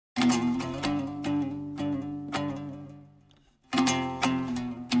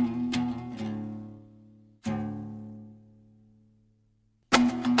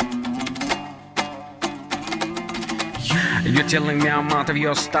You're telling me I'm out of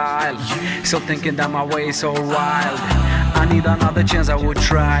your style. Still thinking that my way is so wild. I need another chance, I would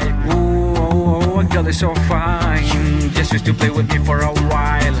try. Ooh, girl is so fine. Just used to play with me for a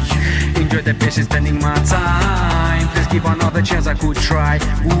while. Enjoy the patience, spending my time. Please give another chance, I could try.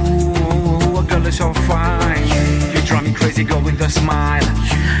 Ooh, girl is so fine. You drive me crazy, girl, with a smile.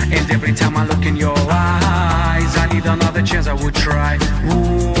 And every time I look in your eyes, I need another chance, I would try.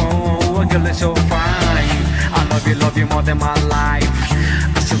 Ooh, girl is so fine. I love you more than my life.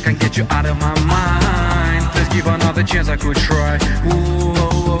 I still can't get you out of my mind. Please give another chance, I could try.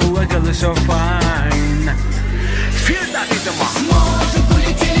 Ooh, girl is so fine. Feel that rhythm. Может,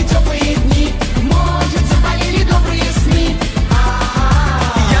 улетели теплые дни, может, заболели добрые сны.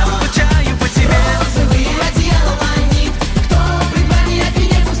 Я скучаю по тебе. Розовые одеяла ланит, кто при дворе от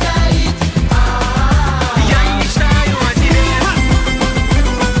меня устоит. Я мечтаю о тебе.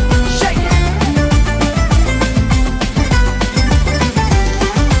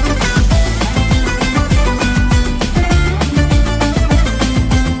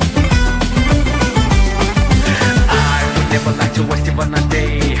 Never like to waste even a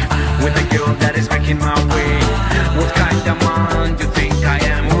day with a girl that is making my way. What kind of man do you think I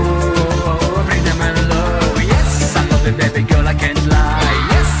am? Ooh, freedom and love. Yes, I love you, baby girl, I can't lie.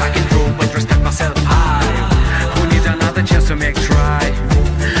 Yes, I can prove but respect myself high. Who needs another chance to make try?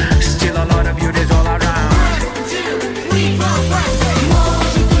 Still a lot of beauties all around.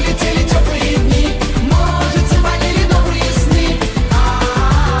 Может, улетели теплые дни, может, заболели добрые сны.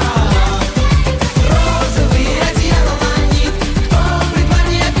 Розовые одеяла ланит, кто при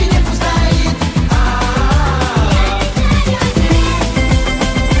дворе от меня устоит.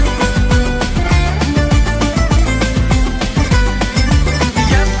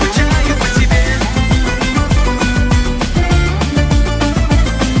 Я скучаю по тебе.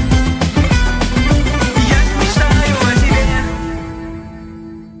 Я мечтаю о тебе.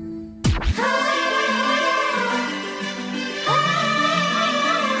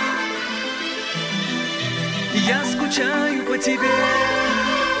 Я скучаю по тебе.